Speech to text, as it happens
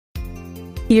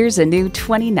Here's a new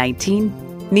 2019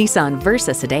 Nissan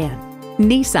Versa Sedan.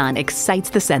 Nissan excites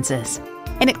the senses,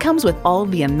 and it comes with all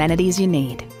the amenities you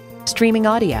need. Streaming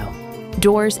audio,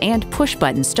 doors and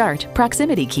push-button start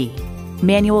proximity key,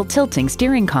 manual tilting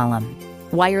steering column,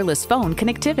 wireless phone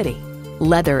connectivity,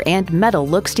 leather and metal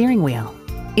look steering wheel,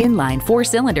 inline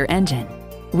 4-cylinder engine,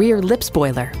 rear lip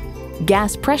spoiler,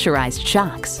 gas pressurized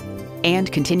shocks,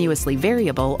 and continuously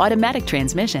variable automatic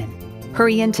transmission.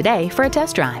 Hurry in today for a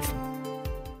test drive.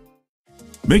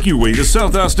 Make your way to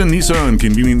South Austin Nissan,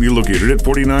 conveniently located at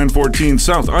 4914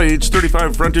 South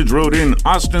IH-35 Frontage Road in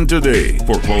Austin today.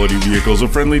 For quality vehicles, a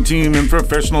friendly team, and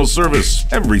professional service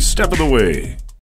every step of the way.